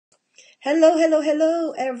Hello, hello,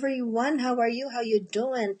 hello, everyone. How are you? How you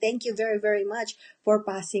doing? Thank you very, very much for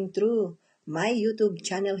passing through my YouTube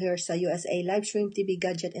channel here sa USA Livestream TV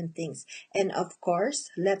Gadget and Things. And of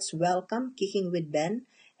course, let's welcome Kicking with Ben.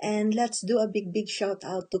 And let's do a big, big shout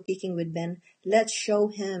out to Kicking with Ben. Let's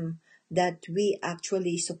show him that we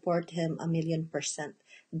actually support him 1,000,000%.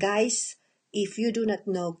 Guys, if you do not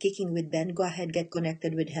know Kicking with Ben, go ahead, get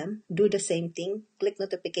connected with him. Do the same thing. Click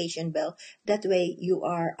notification bell. That way you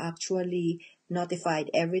are actually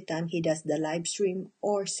notified every time he does the live stream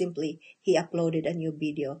or simply he uploaded a new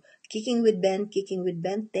video. Kicking with Ben,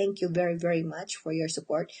 thank you very, very much for your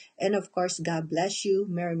support. And of course, God bless you.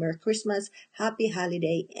 Merry, Merry Christmas, Happy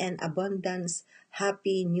Holiday, and Abundance.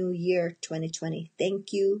 Happy New Year 2020.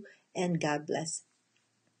 Thank you and God bless.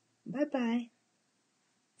 Bye-bye.